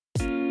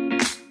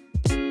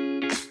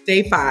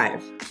Day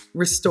 5,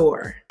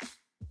 restore.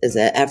 As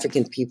an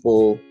African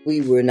people,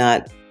 we were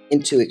not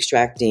into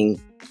extracting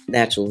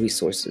natural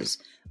resources.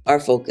 Our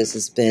focus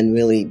has been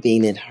really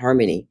being in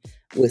harmony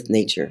with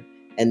nature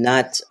and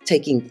not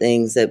taking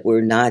things that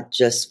were not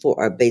just for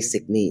our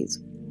basic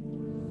needs.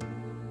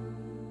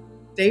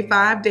 Day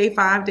 5, day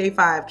 5, day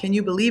 5. Can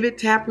you believe it,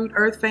 Taproot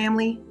Earth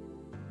family?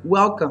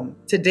 Welcome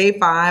to day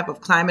 5 of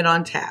Climate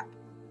on Tap,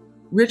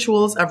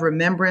 Rituals of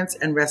Remembrance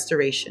and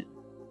Restoration.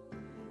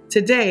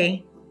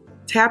 Today,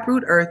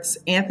 Taproot Earth's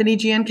Anthony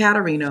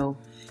Giancaterino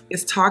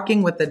is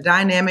talking with the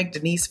dynamic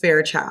Denise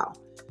Fairchild,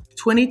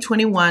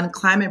 2021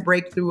 Climate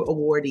Breakthrough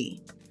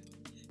Awardee.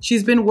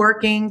 She's been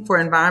working for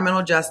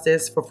environmental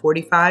justice for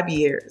 45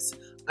 years,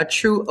 a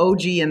true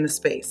OG in the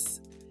space.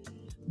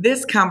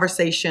 This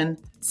conversation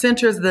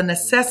centers the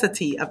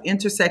necessity of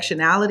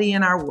intersectionality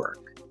in our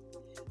work,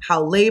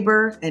 how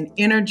labor and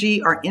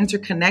energy are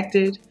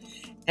interconnected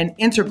and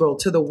integral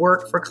to the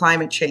work for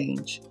climate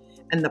change,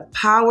 and the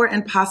power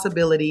and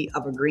possibility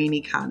of a green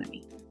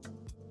economy.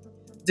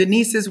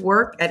 Denise's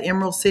work at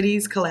Emerald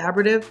Cities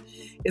Collaborative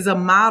is a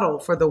model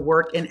for the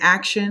work in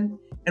action,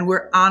 and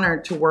we're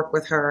honored to work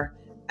with her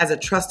as a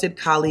trusted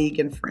colleague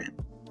and friend.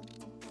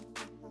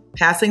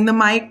 Passing the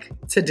mic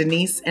to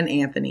Denise and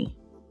Anthony.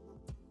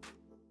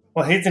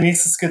 Well, hey,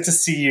 Denise, it's good to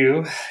see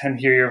you and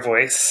hear your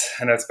voice.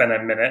 I know it's been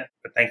a minute,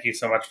 but thank you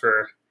so much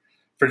for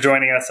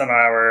joining us on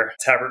our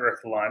Taproot Earth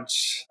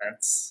launch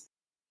events.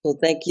 Well,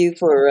 thank you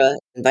for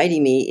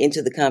inviting me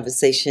into the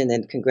conversation,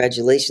 and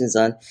congratulations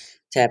on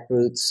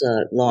Taproot's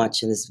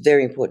launch and this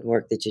very important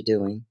work that you're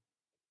doing.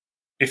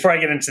 Before I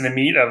get into the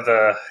meat of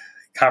the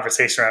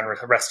conversation around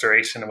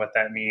restoration and what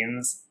that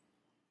means,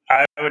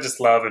 I would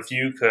just love if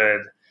you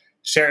could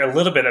share a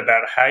little bit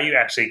about how you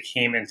actually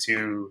came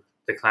into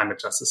the climate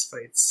justice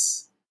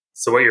fights.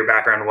 So what your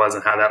background was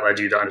and how that led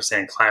you to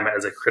understand climate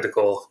as a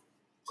critical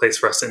place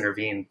for us to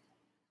intervene.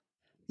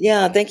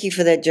 Yeah, thank you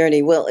for that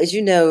journey. Well, as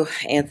you know,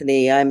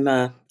 Anthony,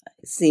 I'm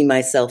seeing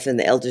myself in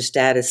the elder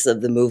status of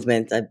the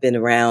movement. I've been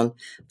around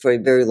for a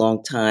very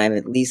long time,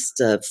 at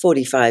least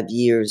 45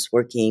 years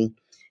working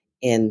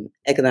in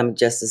economic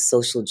justice,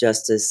 social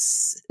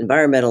justice,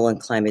 environmental and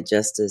climate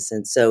justice.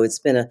 And so it's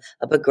been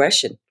a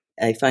progression.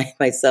 I find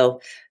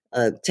myself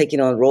taking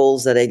on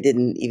roles that I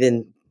didn't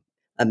even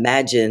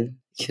imagine,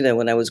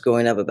 when I was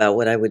growing up about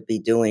what I would be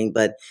doing.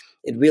 But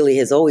it really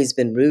has always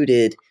been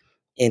rooted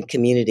in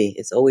community.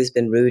 It's always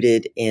been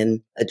rooted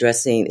in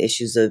addressing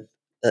issues of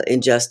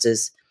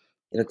injustice.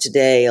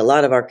 Today, a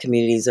lot of our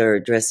communities are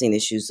addressing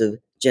issues of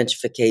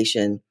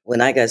gentrification.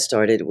 When I got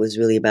started, it was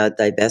really about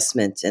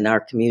divestment, and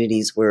our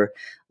communities were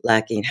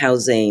lacking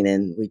housing,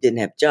 and we didn't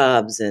have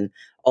jobs, and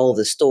all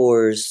the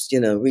stores,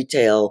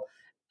 retail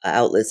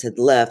outlets had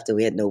left, and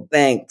we had no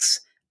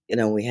banks.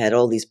 We had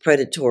all these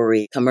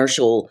predatory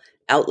commercial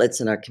outlets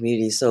in our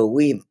community. So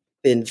I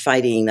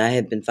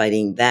have been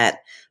fighting that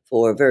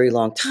for a very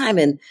long time,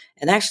 and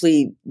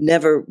actually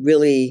never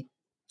really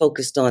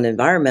focused on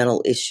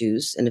environmental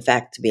issues. And in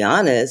fact, to be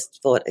honest,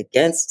 fought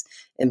against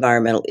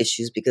environmental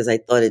issues because I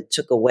thought it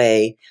took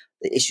away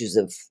the issues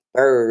of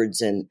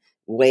birds and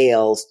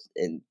whales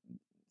and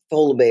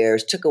polar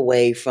bears, took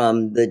away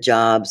from the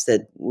jobs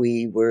that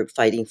we were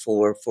fighting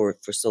for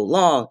so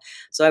long.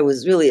 So I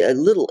was really a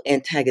little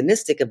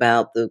antagonistic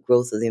about the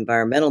growth of the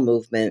environmental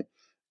movement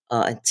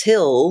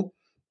until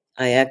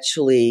I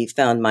actually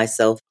found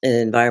myself in an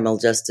environmental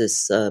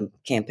justice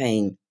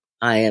campaign.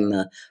 I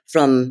am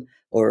from,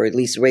 or at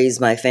least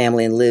raised my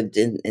family and lived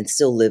in and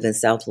still live in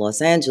South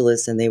Los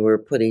Angeles, and they were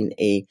putting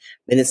a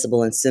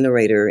municipal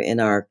incinerator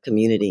in our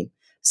community,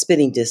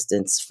 spitting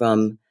distance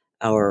from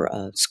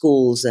our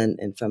schools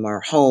and from our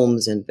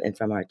homes and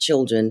from our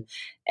children.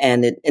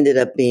 And it ended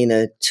up being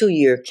a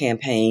 2-year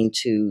campaign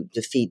to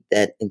defeat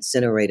that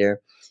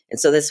incinerator. And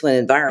so that's when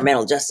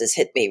environmental justice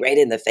hit me right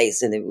in the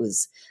face, and it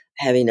was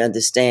having to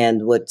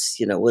understand what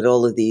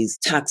all of these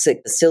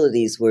toxic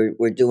facilities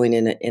were doing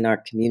in our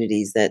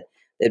communities that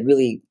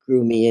really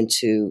grew me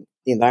into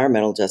the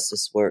environmental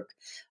justice work.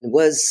 It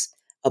was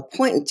a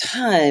point in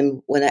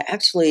time when I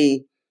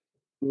actually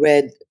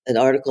read an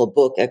article, a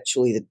book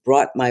actually, that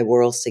brought my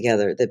worlds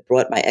together, that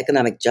brought my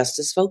economic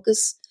justice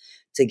focus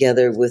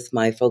together with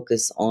my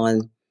focus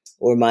on,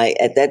 or my,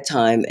 at that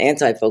time,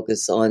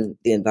 anti-focus on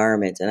the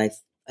environment. And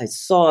I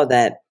saw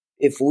that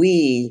if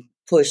we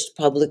pushed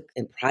public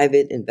and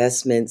private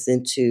investments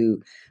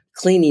into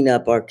cleaning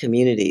up our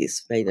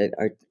communities, right?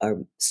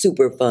 Our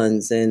super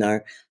funds and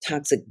our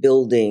toxic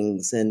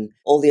buildings and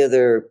all the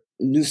other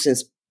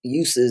nuisance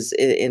uses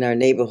in our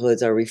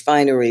neighborhoods, our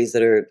refineries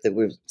that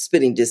we're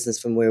spitting distance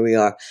from where we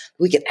are,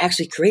 we can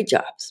actually create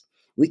jobs.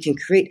 We can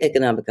create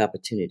economic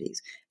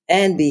opportunities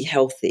and be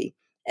healthy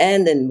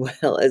and then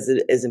well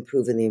as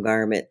improving the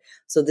environment.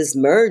 So this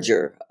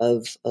merger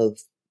of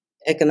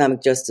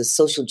economic justice,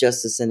 social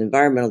justice, and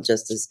environmental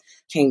justice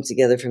came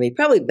together for me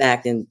probably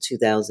back in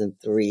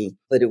 2003.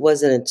 But it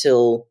wasn't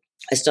until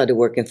I started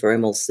working for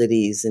Emerald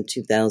Cities in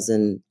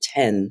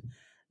 2010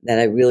 that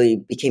I really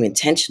became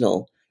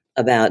intentional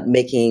about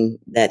making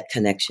that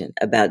connection,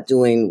 about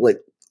doing what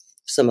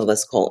some of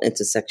us call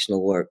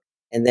intersectional work.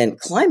 And then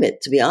climate,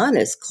 to be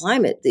honest,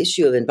 the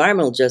issue of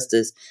environmental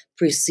justice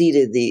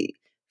preceded the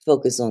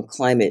focus on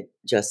climate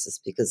justice,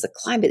 because the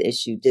climate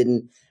issue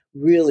didn't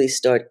really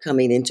start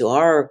coming into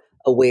our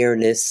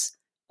awareness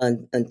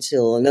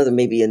until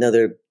maybe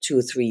another 2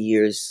 or 3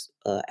 years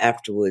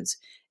afterwards.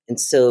 And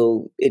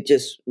so it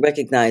just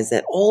recognized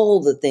that all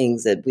the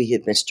things that we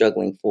had been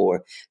struggling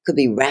for could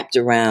be wrapped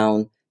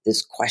around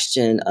this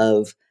question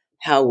of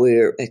how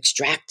we're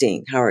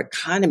extracting, how our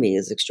economy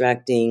is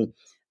extracting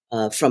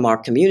from our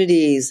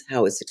communities,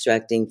 how it's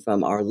extracting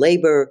from our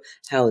labor,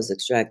 how it's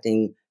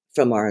extracting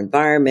from our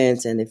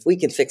environments. And if we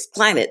can fix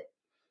climate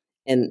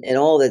and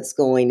all that's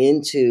going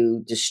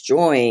into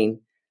destroying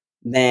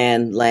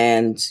man,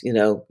 land,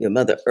 your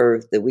Mother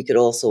Earth, that we could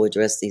also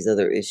address these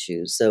other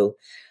issues. So,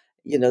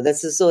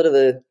 that's a sort of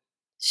a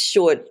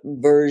short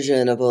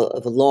version of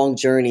a long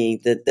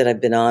journey that I've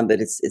been on, but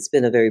it's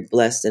been a very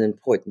blessed and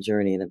important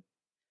journey.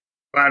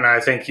 Well, and I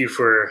thank you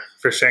for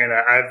sharing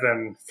that. I've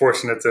been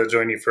fortunate to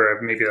join you for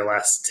maybe the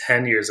last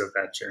 10 years of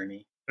that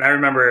journey. And I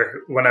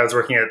remember when I was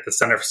working at the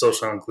Center for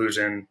Social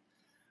Inclusion,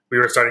 we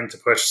were starting to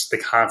push the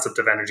concept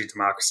of energy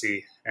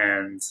democracy.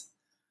 And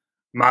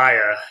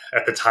Maya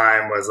at the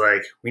time was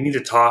like, we need to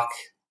talk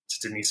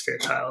to Denise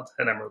Fairchild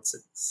at Emerald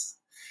Cities.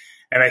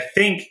 And I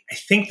think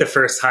the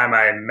first time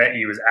I met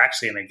you was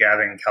actually in a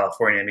gathering in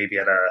California, maybe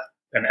at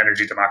an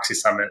energy democracy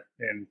summit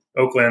in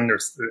Oakland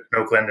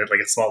at like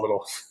a small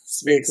little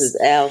space.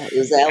 It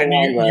was Al and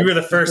Weinrod. You were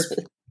the first.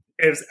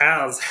 It was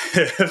Al's.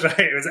 That's right.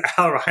 It was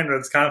Al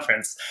Weinrod's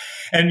conference.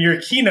 And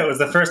your keynote was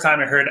the first time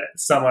I heard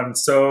someone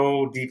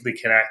so deeply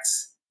connect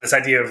this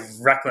idea of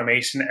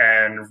reclamation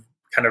and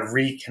kind of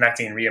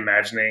reconnecting and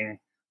reimagining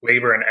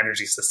labor and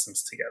energy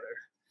systems together.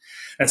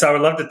 And so I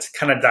would love to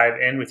kind of dive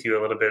in with you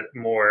a little bit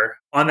more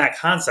on that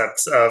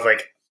concept of,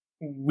 like,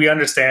 we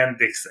understand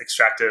the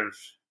extractive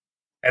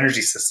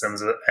energy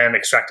systems and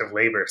extractive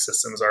labor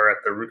systems are at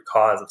the root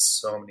cause of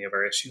so many of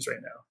our issues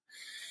right now.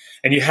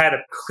 And you had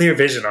a clear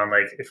vision on,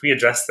 like, if we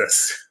address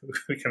this,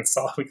 we can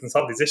solve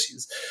these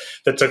issues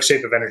that took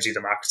shape of energy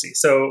democracy.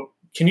 So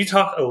can you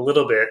talk a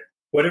little bit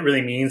what it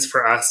really means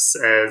for us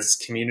as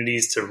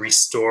communities to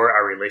restore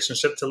our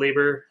relationship to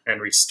labor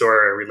and restore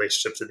our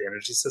relationship to the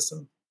energy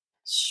system?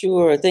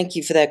 Sure. Thank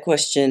you for that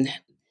question.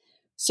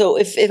 So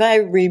if I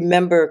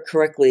remember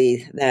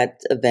correctly,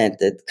 that event,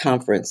 that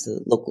conference,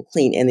 the Local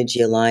Clean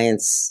Energy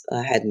Alliance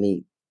had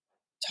me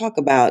talk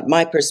about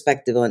my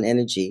perspective on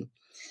energy.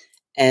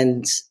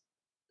 And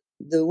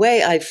the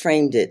way I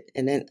framed it,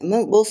 and then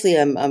mostly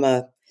I'm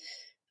a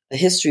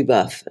history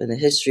buff, and a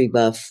history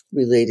buff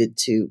related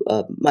to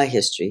my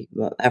history,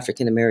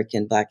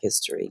 African-American Black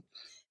history.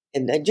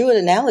 And I drew an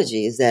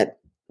analogy is that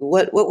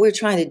what we're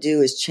trying to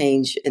do is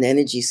change an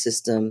energy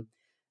system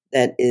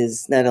that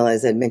is not only,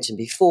 as I mentioned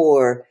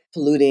before,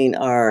 polluting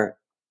our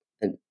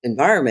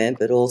environment,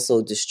 but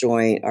also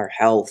destroying our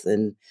health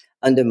and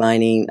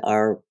undermining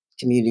our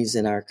communities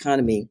and our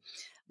economy.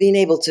 Being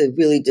able to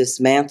really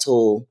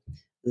dismantle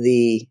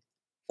the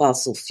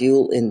fossil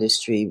fuel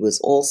industry was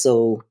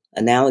also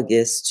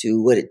analogous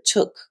to what it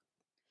took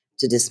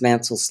to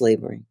dismantle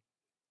slavery.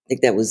 I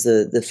think that was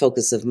the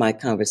focus of my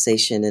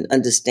conversation, and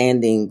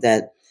understanding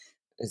that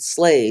as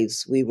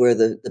slaves, we were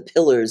the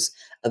pillars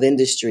of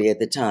industry at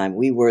the time.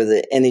 We were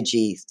the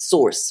energy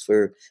source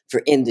for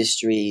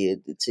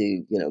industry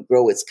to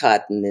grow its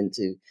cotton and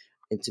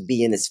to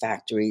be in its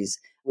factories.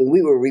 When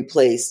we were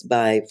replaced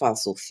by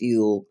fossil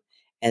fuel,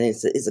 and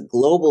it's a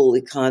global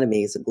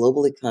economy. It's a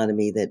global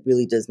economy that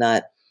really does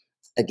not,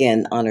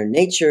 again, honor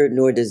nature,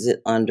 nor does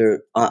it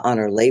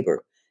honor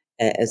labor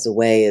as a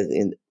way of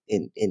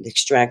in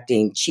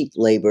extracting cheap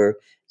labor,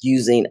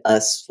 using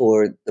us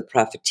for the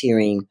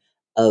profiteering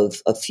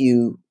of a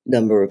few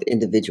number of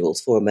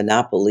individuals for a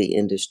monopoly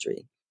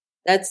industry.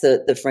 That's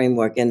the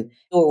framework. And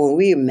when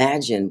we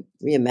reimagine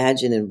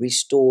and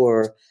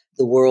restore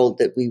the world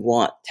that we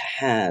want to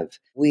have,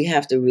 we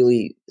have to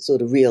really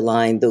sort of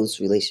realign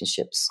those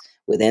relationships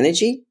with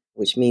energy,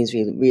 which means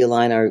we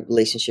realign our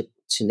relationship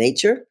to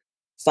nature,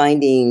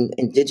 finding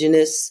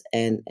indigenous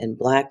and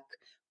Black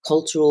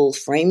cultural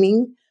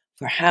framing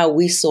for how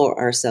we saw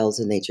ourselves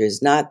in nature.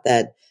 It's not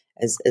that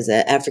as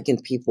an African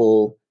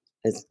people,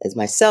 as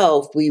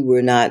myself, we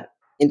were not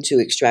into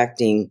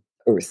extracting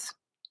earth,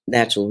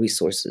 natural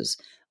resources.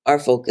 Our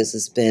focus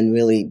has been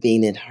really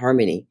being in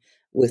harmony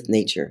with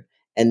nature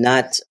and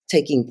not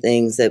taking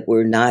things that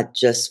were not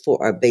just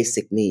for our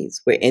basic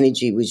needs, where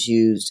energy was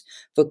used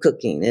for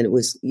cooking and it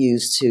was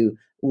used to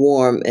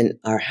warm in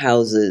our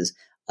houses,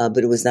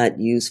 but it was not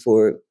used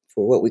for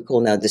what we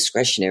call now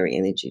discretionary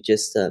energy,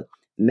 just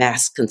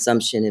mass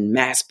consumption and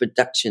mass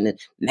production and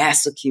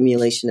mass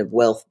accumulation of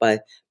wealth by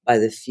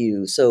the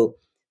few. So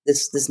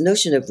this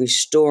notion of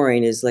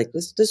restoring is like,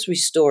 let's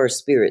restore our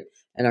spirit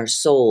and our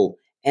soul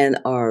and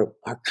our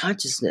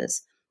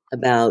consciousness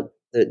about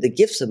the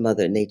gifts of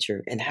Mother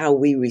Nature and how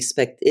we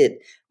respect it,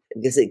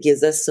 because it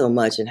gives us so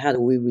much. And how do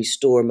we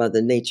restore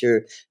Mother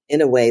Nature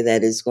in a way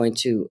that is going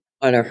to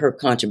honor her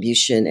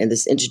contribution and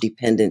this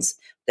interdependence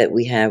that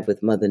we have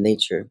with Mother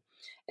Nature?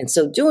 And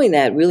so doing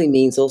that really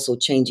means also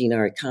changing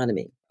our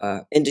economy.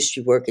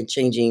 industry work and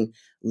changing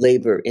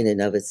labor in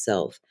and of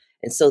itself.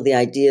 And so the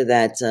idea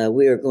that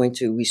we are going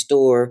to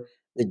restore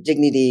the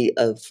dignity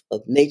of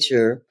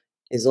nature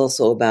is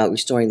also about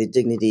restoring the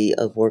dignity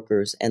of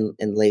workers and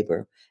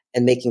labor,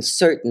 and making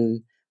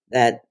certain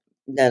that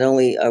not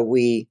only are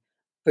we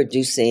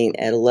producing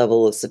at a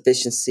level of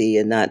sufficiency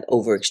and not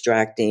over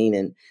extracting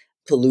and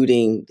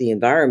polluting the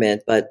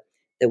environment, but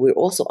that we're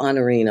also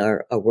honoring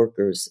our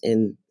workers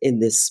in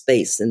this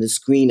space, in this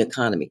green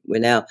economy. We're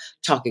now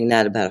talking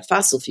not about a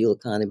fossil fuel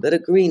economy, but a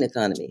green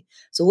economy.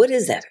 So what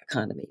is that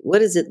economy? What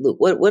does it look?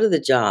 What are the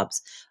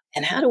jobs?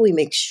 And how do we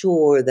make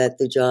sure that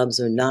the jobs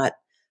are not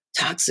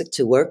toxic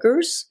to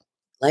workers?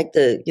 Like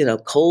the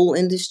coal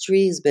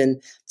industry has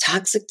been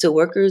toxic to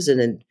workers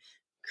and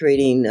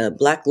creating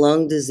black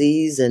lung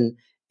disease and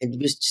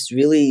just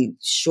really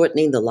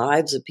shortening the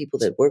lives of people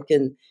that work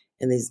in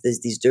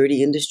these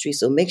dirty industries.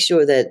 So make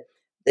sure that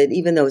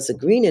even though it's a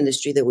green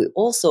industry, that we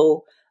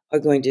also are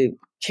going to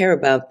care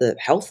about the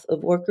health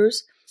of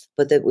workers,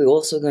 but that we're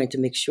also going to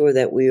make sure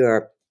that we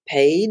are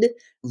paid,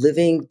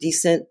 living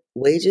decent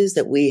wages,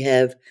 that we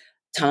have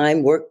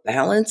time work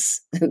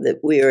balance, that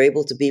we are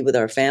able to be with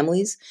our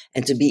families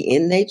and to be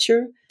in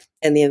nature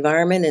and the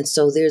environment. And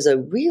so there's a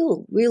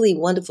really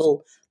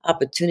wonderful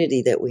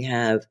opportunity that we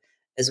have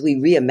as we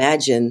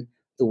reimagine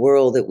the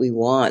world that we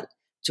want,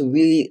 to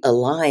really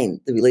align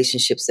the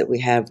relationships that we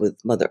have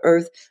with Mother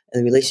Earth and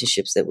the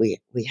relationships that we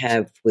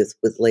have with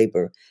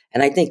labor.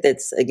 And I think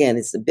that's, again,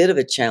 it's a bit of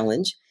a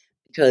challenge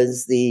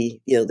because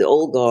the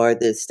old guard,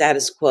 the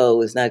status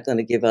quo, is not going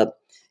to give up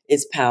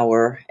its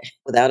power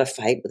without a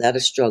fight, without a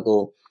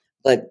struggle.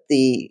 But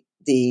the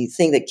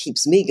thing that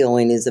keeps me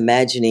going is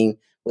imagining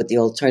what the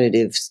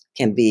alternatives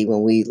can be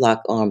when we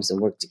lock arms and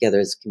work together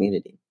as a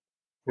community.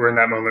 We're in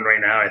that moment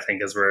right now, I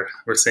think, as we're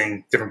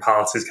seeing different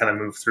policies kind of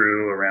move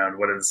through around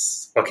what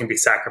can be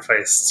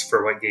sacrificed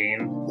for what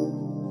gain.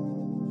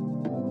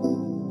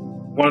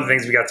 One of the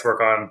things we got to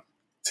work on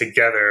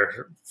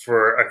together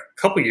for a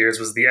couple years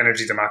was the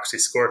Energy Democracy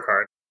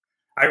Scorecard.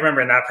 I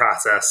remember in that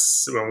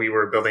process, when we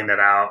were building that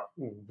out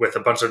with a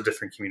bunch of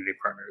different community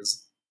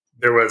partners,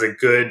 there was a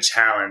good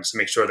challenge to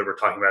make sure that we're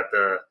talking about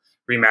the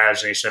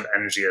reimagination of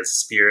energy as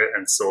spirit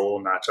and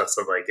soul, not just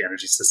of like the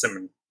energy system,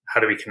 and how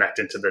do we connect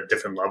into the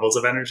different levels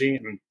of energy?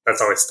 And that's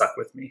always stuck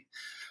with me.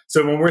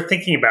 So when we're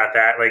thinking about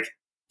that, like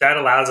that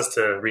allows us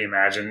to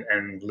reimagine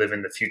and live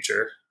in the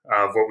future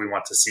of what we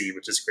want to see,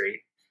 which is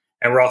great.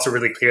 And we're also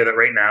really clear that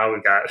right now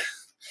we've got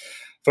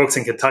folks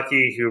in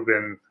Kentucky who've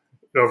been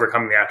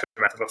overcoming the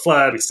aftermath of a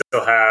flood. We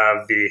still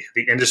have the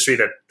industry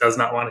that does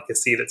not want to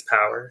concede its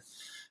power,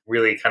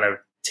 really kind of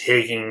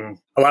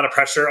taking a lot of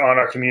pressure on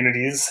our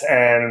communities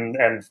and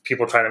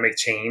people trying to make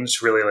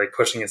change, really like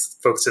pushing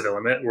folks to the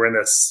limit. We're in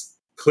this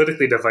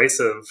politically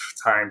divisive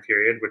time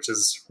period, which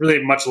is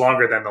really much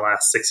longer than the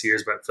last 6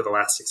 years, but for the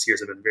last 6 years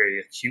have been very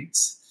acute.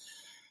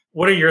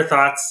 What are your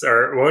thoughts,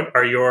 or what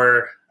are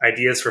your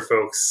ideas for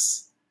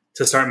folks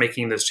to start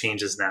making those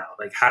changes now?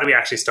 Like, how do we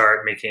actually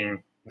start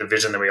making the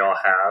vision that we all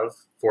have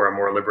for a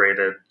more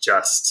liberated,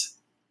 just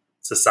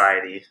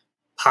society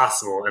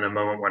possible in a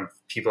moment when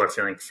people are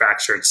feeling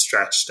fractured,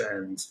 stretched,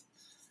 and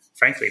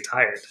frankly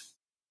tired?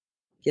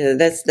 Yeah,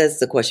 that's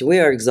the question. We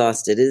are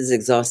exhausted. It is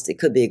exhausting. It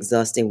could be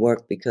exhausting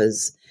work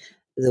because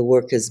the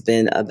work has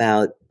been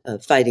about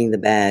fighting the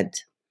bad,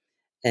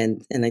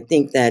 and I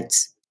think that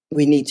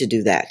we need to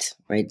do that,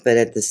 right? But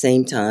at the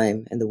same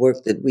time, and the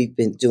work that we've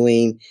been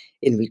doing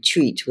in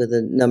retreat with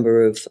a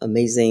number of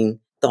amazing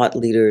thought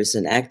leaders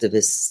and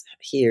activists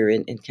here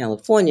in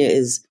California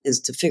is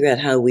to figure out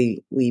how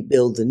we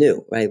build the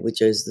new, right?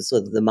 Which is the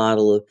sort of the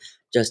model of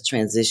just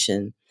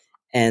transition.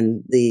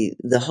 And the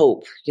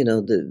hope,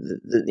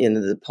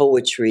 the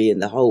poetry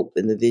and the hope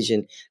and the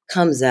vision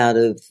comes out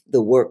of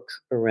the work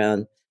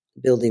around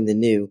building the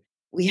new.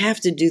 We have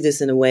to do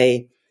this in a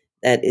way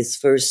that is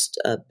first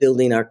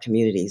building our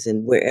communities,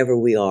 and wherever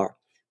we are,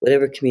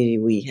 whatever community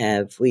we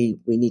have, we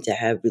need to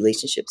have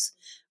relationships.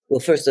 Well,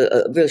 first,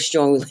 a very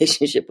strong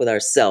relationship with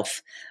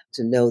ourselves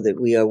to know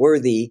that we are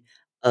worthy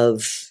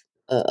of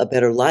a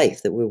better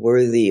life, that we're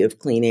worthy of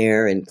clean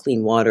air and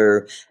clean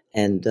water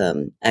and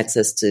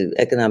access to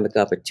economic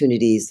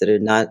opportunities that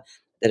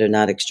are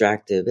not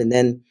extractive. And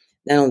then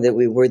not only that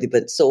we're worthy,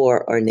 but so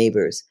are our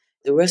neighbors.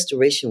 The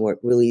restoration work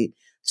really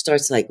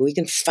starts like, we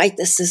can fight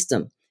the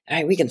system, all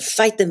right? We can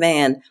fight the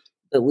man,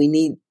 but we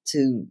need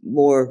to,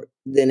 more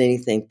than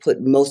anything,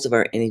 put most of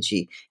our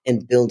energy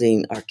in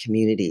building our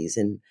communities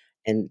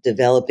and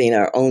developing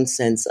our own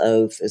sense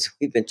of, as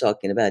we've been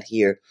talking about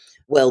here,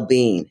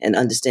 well-being, and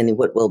understanding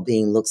what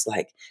well-being looks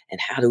like and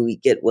how do we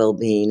get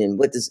well-being, and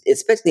what does,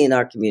 especially in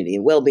our community,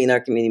 and well-being in our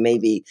community may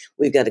be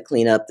we've got to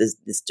clean up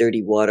this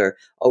dirty water,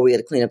 or we got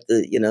to clean up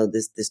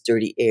this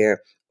dirty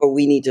air, or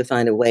we need to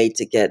find a way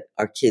to get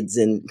our kids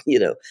in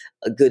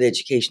a good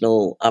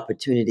educational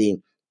opportunity.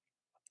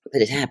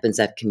 But it happens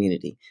at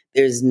community.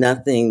 There's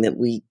nothing that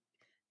we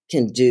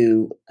can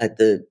do at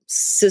the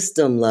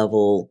system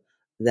level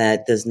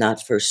that does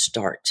not first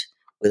start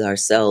with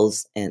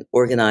ourselves and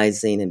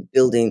organizing and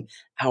building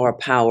our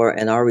power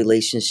and our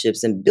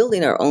relationships and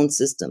building our own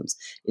systems.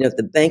 If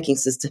the banking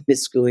system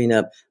is screwing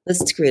up,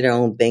 let's create our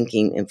own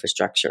banking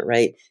infrastructure,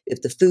 right?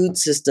 If the food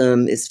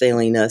system is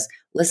failing us,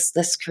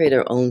 let's create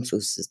our own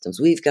food systems.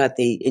 We've got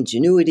the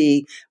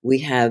ingenuity, we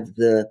have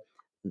the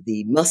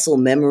muscle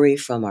memory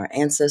from our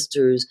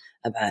ancestors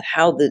about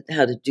how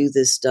to do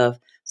this stuff.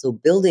 So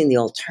building the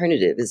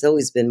alternative has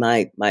always been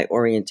my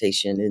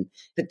orientation, and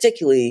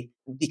particularly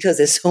because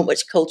there's so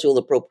much cultural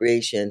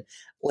appropriation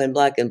when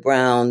Black and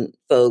brown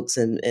folks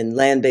and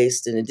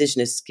land-based and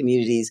indigenous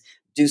communities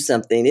do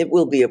something, it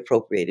will be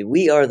appropriated.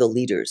 We are the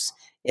leaders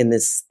in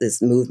this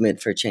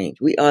movement for change.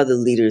 We are the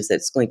leaders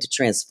that's going to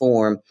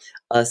transform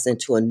us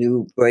into a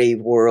new, brave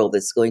world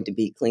that's going to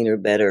be cleaner,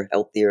 better,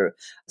 healthier.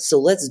 So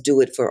let's do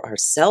it for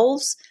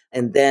ourselves.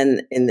 And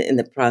then in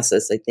the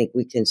process, I think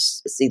we can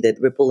see that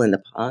ripple in the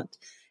pot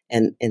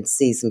and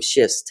see some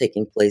shifts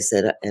taking place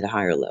at a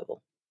higher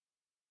level.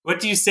 What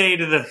do you say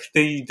to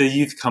the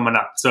youth coming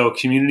up? So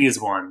community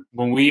is one.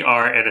 When we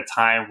are at a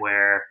time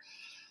where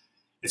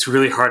it's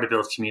really hard to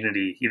build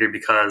community, either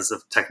because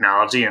of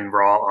technology and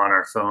we're all on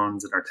our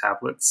phones and our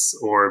tablets,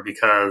 or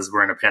because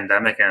we're in a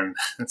pandemic and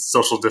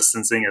social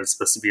distancing is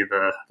supposed to be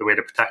the way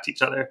to protect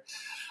each other.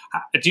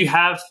 Do you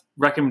have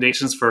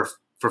recommendations for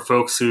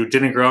folks who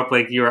didn't grow up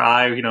like you or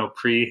I,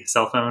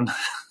 pre-cell phone?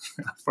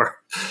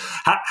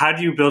 How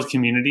do you build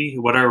community?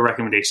 What are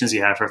recommendations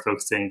you have for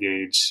folks to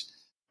engage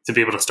to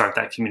be able to start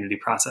that community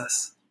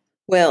process?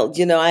 Well,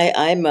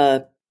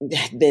 I'm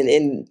been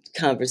in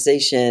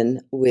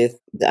conversation with,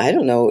 I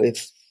don't know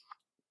if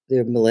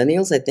they're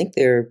millennials. I think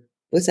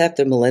what's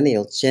after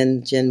millennials?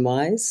 Gen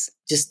Ys?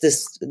 Just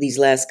these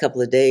last couple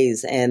of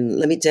days. And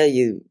let me tell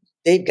you,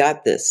 they've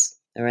got this.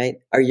 All right.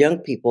 Our young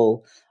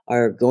people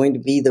are going to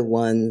be the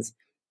ones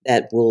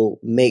that will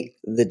make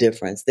the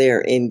difference.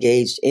 They're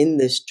engaged in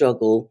this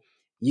struggle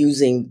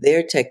using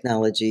their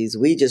technologies.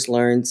 We just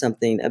learned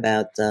something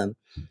about,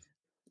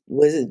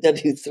 was it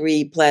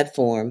W3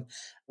 platform,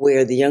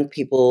 where the young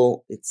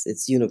people,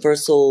 it's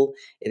universal.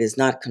 It is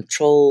not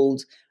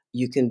controlled.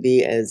 You can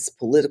be as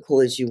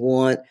political as you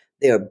want.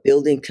 They are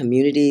building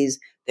communities.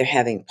 They're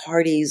having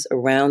parties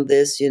around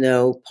this,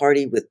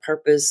 party with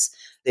purpose.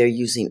 They're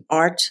using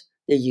art.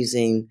 They're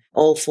using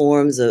all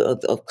forms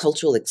of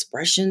cultural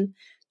expression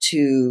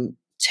to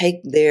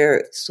take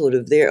their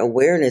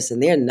awareness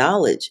and their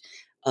knowledge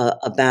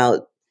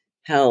about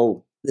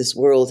how this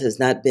world has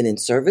not been in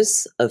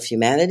service of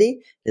humanity,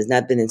 has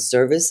not been in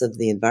service of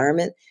the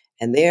environment,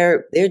 and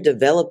they're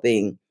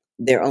developing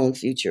their own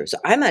future. So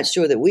I'm not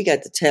sure that we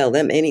got to tell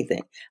them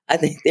anything. I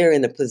think they're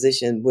in a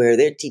position where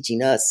they're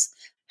teaching us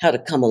how to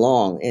come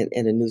along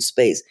in a new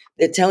space.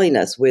 They're telling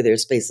us where their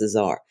spaces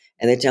are.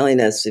 And they're telling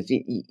us, if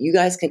you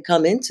guys can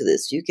come into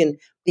this, you can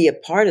be a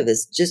part of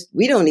this. Just,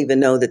 we don't even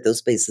know that those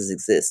spaces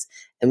exist.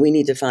 And we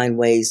need to find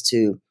ways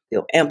to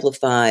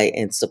amplify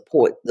and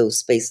support those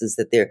spaces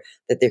that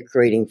they're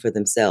creating for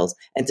themselves,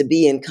 and to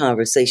be in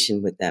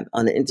conversation with them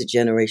on an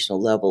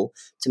intergenerational level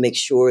to make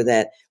sure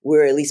that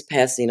we're at least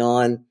passing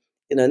on,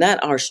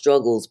 not our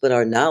struggles, but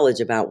our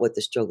knowledge about what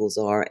the struggles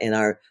are and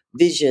our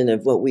vision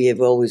of what we have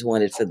always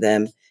wanted for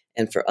them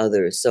and for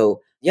others.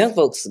 So young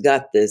folks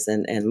got this,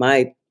 and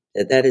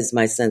that is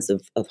my sense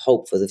of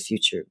hope for the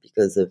future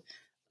because of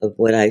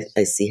what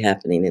I see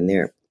happening in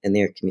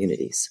their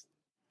communities.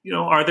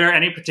 Are there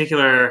any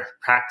particular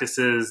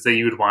practices that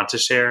you would want to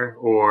share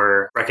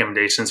or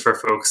recommendations for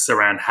folks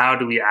around how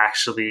do we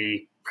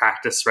actually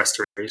practice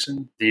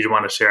restoration that you'd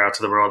want to share out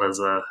to the world as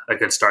a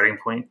good starting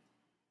point?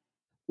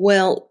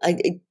 Well,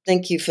 I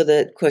thank you for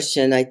that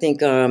question. I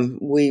think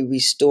we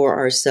restore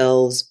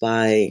ourselves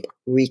by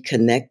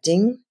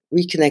reconnecting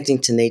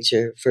to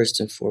nature first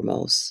and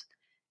foremost,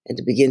 and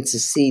to begin to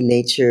see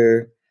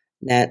nature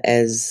not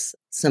as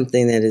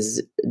something that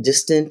is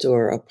distant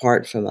or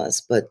apart from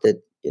us, but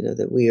that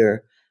that we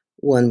are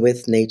one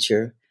with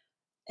nature.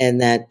 And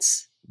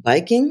that's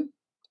biking,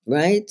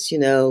 right?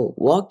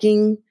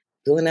 Walking,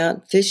 going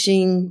out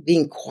fishing,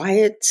 being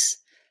quiet,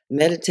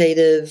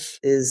 meditative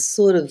is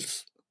sort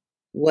of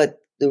what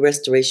the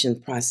restoration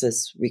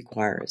process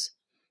requires,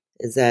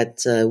 is that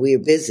we are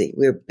busy.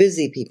 We're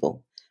busy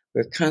people.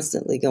 We're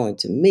constantly going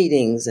to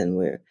meetings, and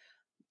we're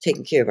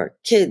taking care of our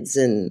kids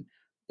and,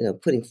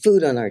 putting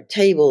food on our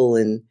table,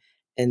 and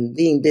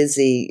being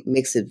busy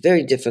makes it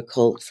very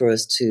difficult for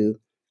us to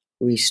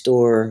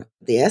restore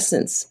the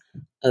essence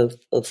of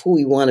who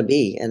we want to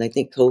be. And I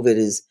think COVID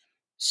has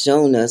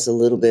shown us a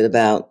little bit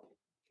about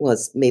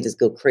what's made us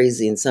go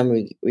crazy in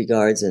some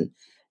regards and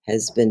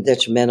has been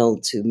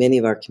detrimental to many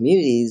of our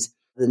communities.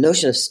 The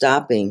notion of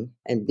stopping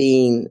and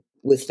being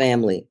with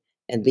family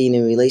and being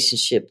in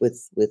relationship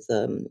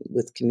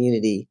with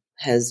community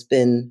has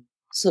been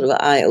sort of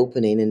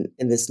eye-opening,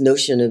 and this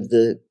notion of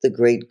the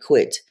great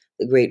quit,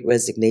 the great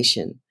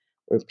resignation,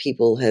 where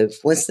people have,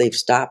 once they've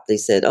stopped, they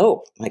said,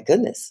 "Oh my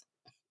goodness,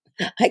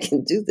 I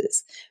can do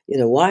this.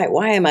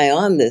 Why am I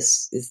on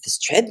this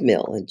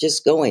treadmill and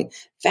just going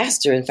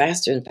faster and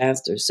faster and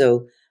faster?"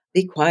 So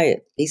be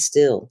quiet, be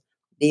still,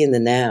 be in the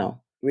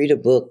now, read a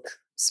book,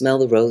 smell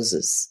the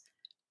roses.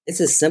 It's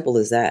as simple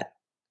as that.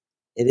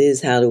 It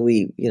is how do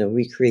we,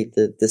 recreate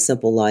the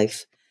simple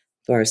life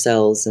for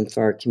ourselves and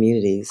for our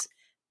communities,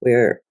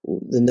 where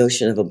the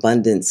notion of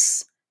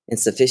abundance and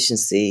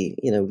sufficiency,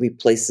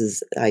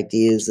 replaces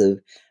ideas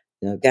of,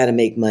 got to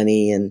make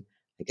money and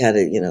got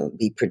to,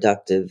 be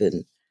productive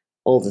and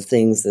all the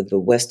things that the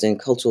Western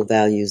cultural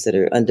values that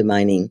are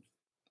undermining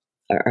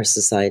our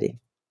society.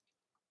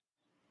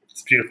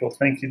 It's beautiful.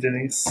 Thank you,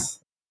 Denise.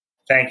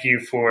 Thank you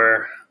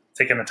for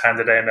taking the time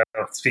today. I know,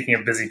 speaking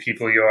of busy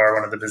people, you are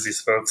one of the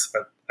busiest folks,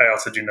 but I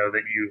also do know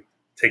that you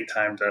take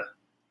time to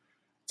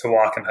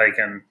walk and hike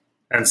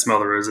and smell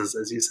the roses,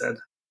 as you said.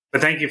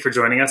 But thank you for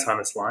joining us on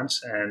this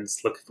launch, and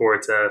look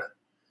forward to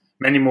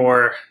many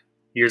more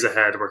years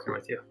ahead working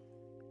with you.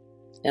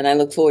 And I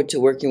look forward to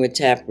working with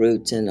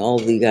Taproot and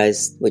all of you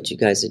guys, what you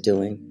guys are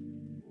doing.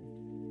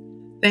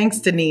 Thanks,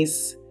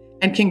 Denise,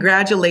 and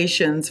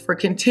congratulations for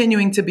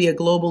continuing to be a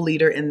global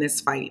leader in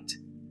this fight.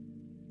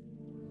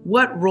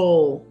 What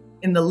role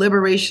in the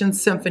Liberation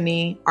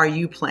Symphony are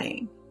you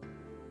playing?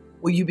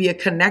 Will you be a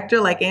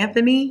connector like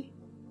Anthony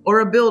or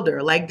a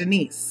builder like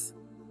Denise?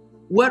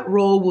 What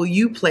role will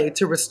you play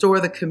to restore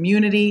the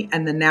community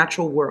and the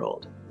natural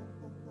world?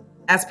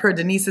 As per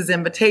Denise's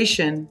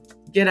invitation,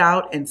 get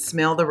out and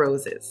smell the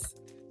roses.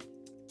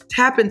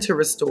 Tap into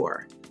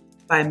Restore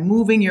by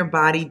moving your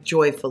body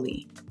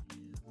joyfully.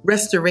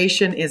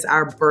 Restoration is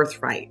our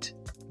birthright.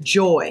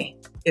 Joy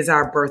is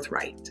our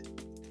birthright.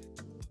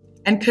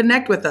 And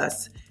connect with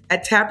us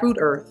at Taproot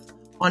Earth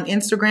on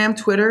Instagram,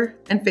 Twitter,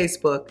 and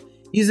Facebook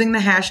using the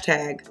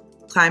hashtag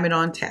Climate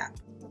on Tap.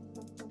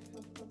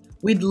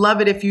 We'd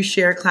love it if you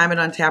share Climate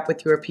on Tap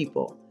with your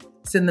people.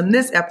 Send them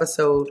this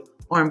episode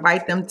or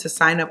invite them to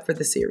sign up for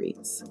the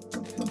series.